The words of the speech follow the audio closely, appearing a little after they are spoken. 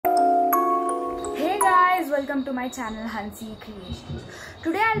welcome to my channel Hansi Creations.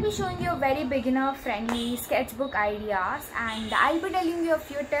 Today I'll be showing you very beginner friendly sketchbook ideas and I'll be telling you a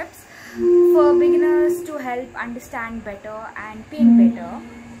few tips for beginners to help understand better and paint better.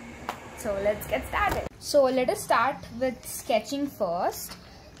 So let's get started. So let us start with sketching first.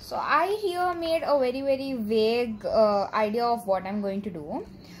 So I here made a very vague idea of what I'm going to do.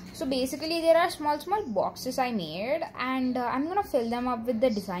 So basically there are small boxes I made and I'm gonna fill them up with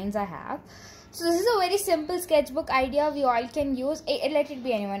the designs I have. So this is a very simple sketchbook idea we all can use. Let it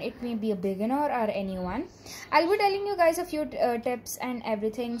be anyone. It may be a beginner or anyone. I'll be telling you guys a few tips and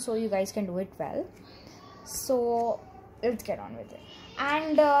everything so you guys can do it well. So let's get on with it.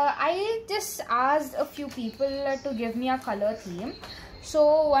 And I just asked a few people to give me a color theme.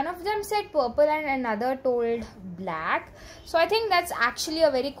 So one of them said purple and another told black. So I think that's actually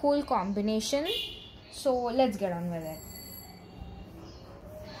a very cool combination. So let's get on with it.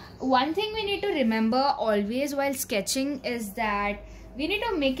 One thing we need to remember always while sketching is that we need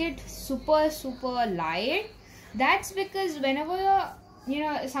to make it super light. That's because whenever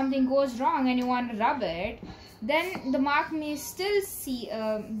something goes wrong and you want to rub it, then the mark may still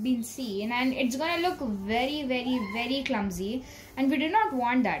be seen and it's gonna look very clumsy, and we do not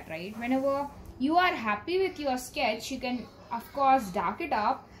want that, right? Whenever you are happy with your sketch, you can of course dark it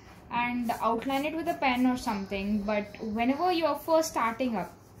up and outline it with a pen or something. But whenever you are first starting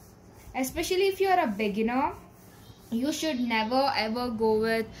up, especially if you are a beginner, you should never ever go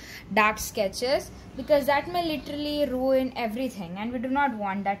with dark sketches because that may literally ruin everything, and we do not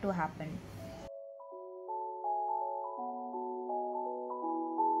want that to happen.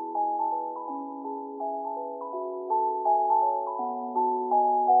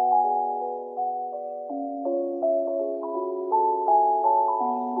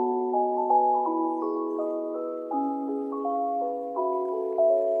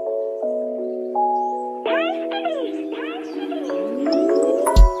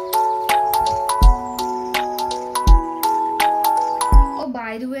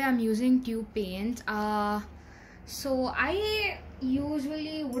 By the way, I'm using tube paints. So I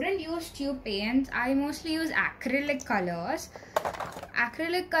usually wouldn't use tube paints. I mostly use acrylic colors.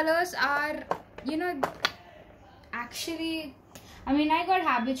 Acrylic colors are, actually, I got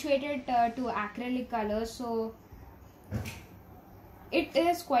habituated to acrylic colors, so it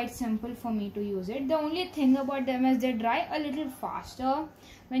is quite simple for me to use it. The only thing about them is they dry a little faster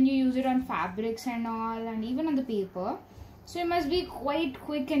when you use it on fabrics and all, and even on the paper. So you must be quite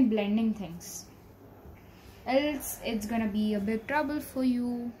quick in blending things, else it's gonna be a big trouble for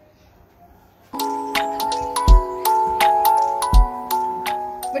you.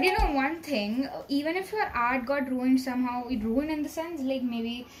 But one thing, even if your art got ruined somehow, it ruined in the sense like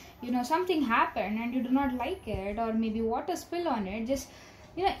maybe something happened and you do not like it, or maybe water spill on it, just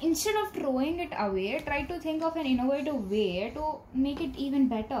instead of throwing it away, try to think of an innovative way to make it even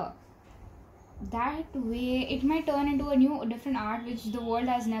better. That way it might turn into a new different art which the world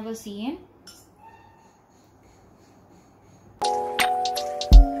has never seen.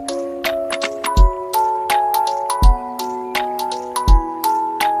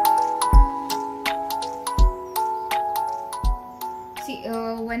 See,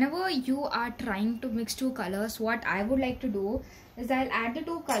 whenever you are trying to mix two colors, what I would like to do is I'll add the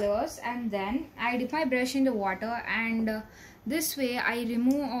two colors and then I dip my brush in the water, and this way I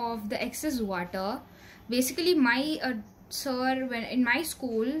remove off the excess water. Basically my sir, when in my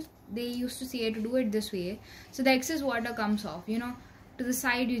school, they used to say to do it this way, so the excess water comes off. To the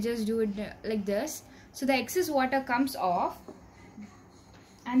side you just do it like this, so the excess water comes off,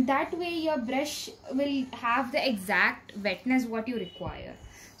 and that way your brush will have the exact wetness what you require.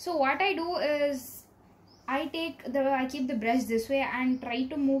 So what I do is I keep the brush this way and try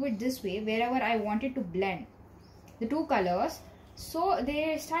to move it this way wherever I want it to blend the two colors, so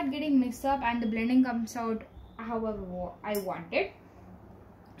they start getting mixed up and the blending comes out however I want it.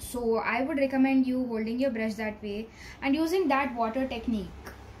 So I would recommend you holding your brush that way and using that water technique.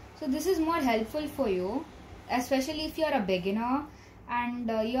 So this is more helpful for you, especially if you're a beginner and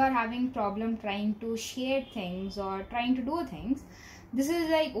you are having problem trying to shade things or trying to do things. This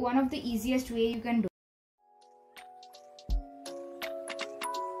is like one of the easiest way you can do.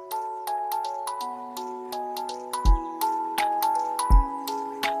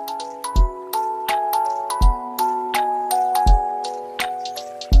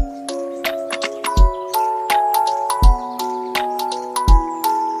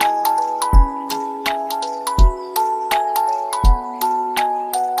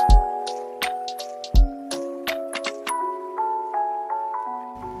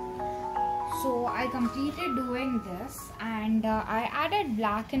 I completed doing this and I added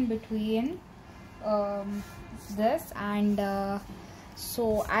black in between um, this, and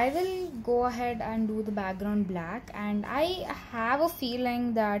so I will go ahead and do the background black. And I have a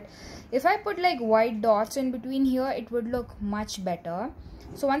feeling that if I put like white dots in between here, it would look much better.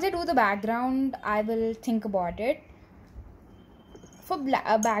 So once I do the background, I will think about it. For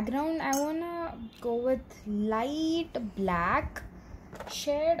background, I wanna go with light black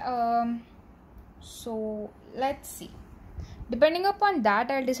shade. So let's see. Depending upon that,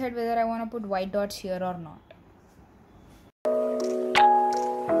 I'll decide whether I want to put white dots here or not.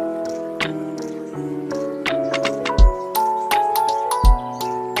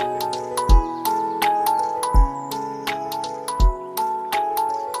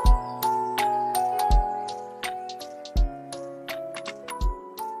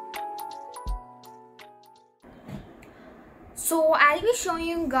 So I'll be showing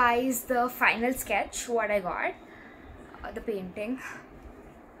you guys the final sketch, what I got, the painting.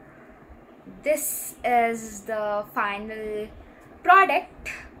 This is the final product.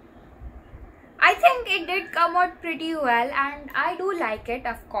 I think it did come out pretty well, and I do like it,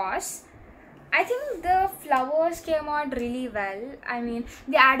 of course. I think the flowers came out really well. I mean,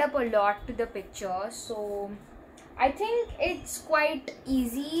 they add up a lot to the picture, so I think it's quite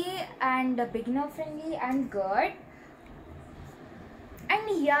easy and beginner friendly and good.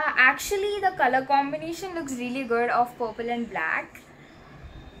 And yeah, actually the color combination looks really good of purple and black.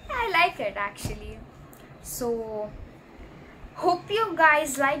 I like it actually. So hope you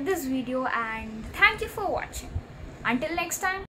guys like this video, and thank you for watching. Until next time.